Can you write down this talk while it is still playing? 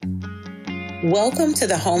Welcome to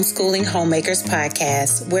the Homeschooling Homemakers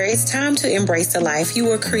Podcast, where it's time to embrace the life you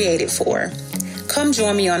were created for. Come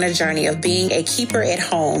join me on a journey of being a keeper at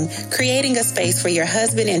home, creating a space for your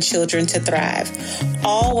husband and children to thrive,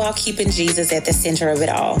 all while keeping Jesus at the center of it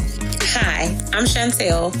all. Hi, I'm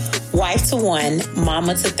Chantel, wife to one,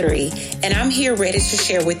 mama to three, and I'm here ready to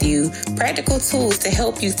share with you practical tools to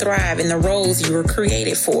help you thrive in the roles you were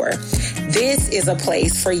created for. This is a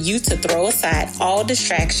place for you to throw aside all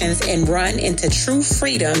distractions and run into true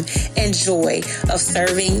freedom and joy of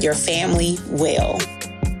serving your family well.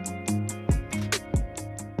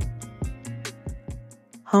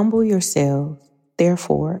 Humble yourselves,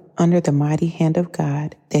 therefore, under the mighty hand of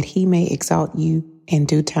God, that he may exalt you in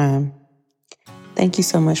due time. Thank you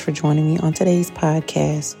so much for joining me on today's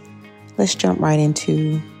podcast. Let's jump right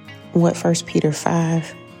into what 1 Peter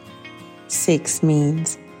 5:6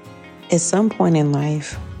 means. At some point in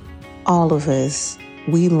life, all of us,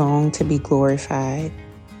 we long to be glorified.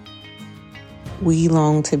 We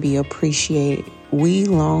long to be appreciated. We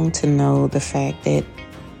long to know the fact that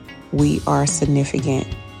we are significant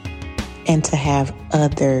and to have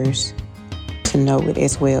others to know it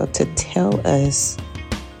as well, to tell us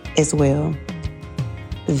as well.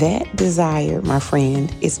 That desire, my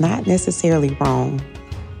friend, is not necessarily wrong.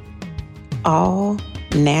 All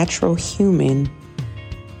natural human,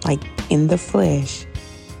 like in the flesh,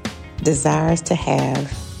 desires to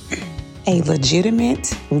have a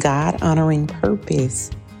legitimate, God-honoring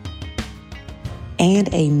purpose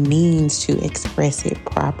and a means to express it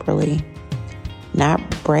properly. Not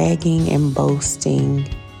bragging and boasting,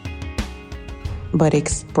 but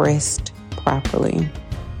expressed properly.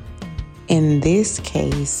 In this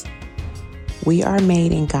case, we are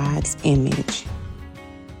made in God's image,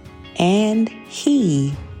 and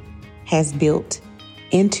He has built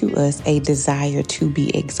into us a desire to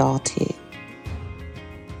be exalted.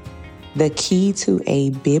 The key to a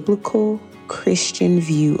biblical Christian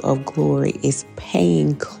view of glory is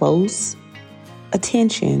paying close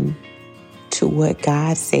attention to what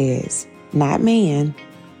God says, not man,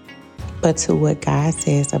 but to what God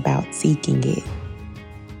says about seeking it.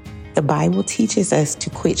 The Bible teaches us to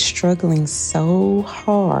quit struggling so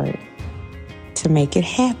hard to make it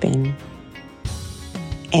happen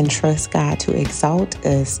and trust God to exalt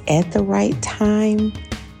us at the right time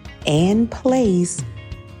and place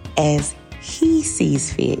as He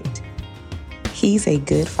sees fit. He's a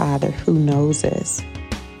good Father who knows us.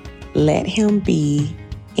 Let Him be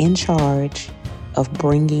in charge of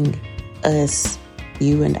bringing us,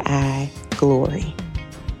 you and I, glory.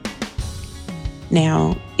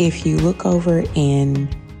 Now, if you look over in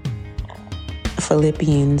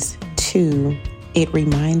Philippians 2, it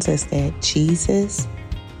reminds us that Jesus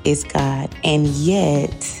is God, and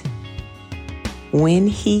yet when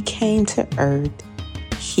He came to earth,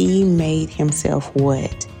 He made Himself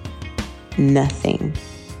what? Nothing.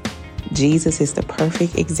 Jesus is the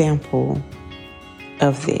perfect example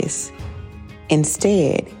of this.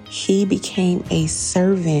 Instead, He became a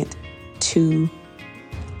servant to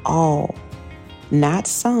all, not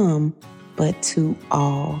some, but to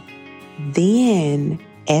all. Then,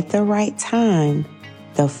 at the right time,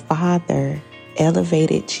 the Father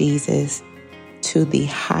elevated Jesus to the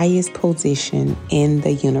highest position in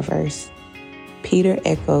the universe. Peter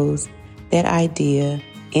echoes that idea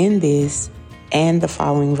in this and the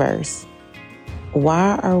following verse.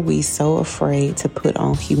 Why are we so afraid to put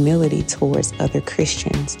on humility towards other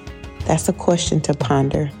Christians? That's a question to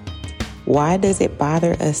ponder. Why does it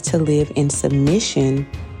bother us to live in submission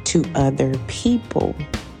to other people?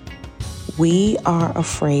 We are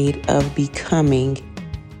afraid of becoming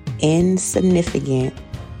insignificant,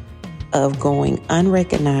 of going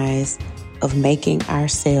unrecognized, of making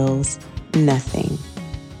ourselves nothing.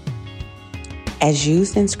 As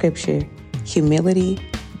used in Scripture, humility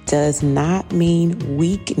does not mean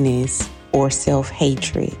weakness or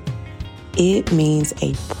self-hatred. It means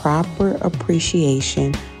a proper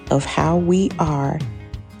appreciation of how we are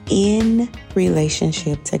in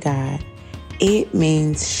relationship to God. It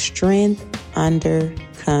means strength under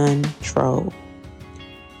control.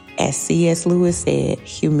 As C.S. Lewis said,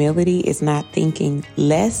 humility is not thinking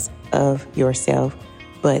less of yourself,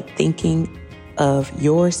 but thinking of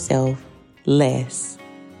yourself less.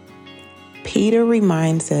 Peter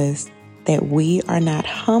reminds us that we are not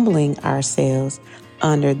humbling ourselves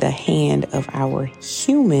under the hand of our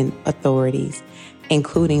human authorities,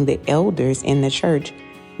 including the elders in the church.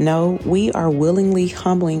 No, we are willingly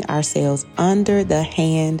humbling ourselves under the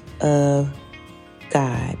hand of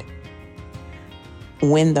God.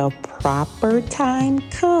 When the proper time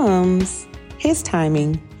comes, His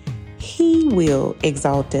timing, He will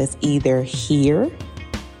exalt us either here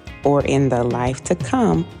or in the life to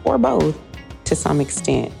come, or both to some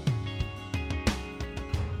extent.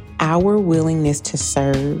 Our willingness to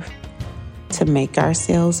serve, to make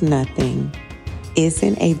ourselves nothing,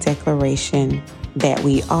 isn't a declaration that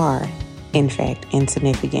we are, in fact,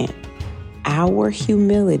 insignificant. Our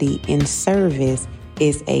humility in service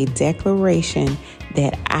is a declaration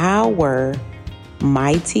that our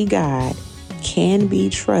mighty God can be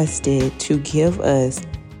trusted to give us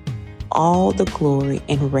all the glory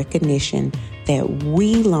and recognition that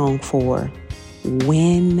we long for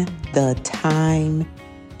when the time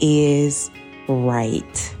is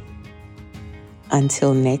right.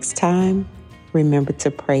 Until next time, remember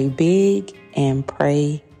to pray big and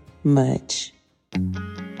pray much.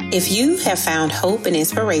 If you have found hope and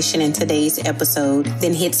inspiration in today's episode,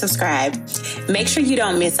 then hit subscribe. Make sure you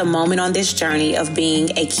don't miss a moment on this journey of being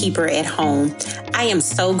a keeper at home. I am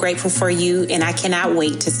so grateful for you, and I cannot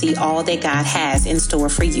wait to see all that God has in store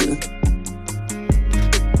for you.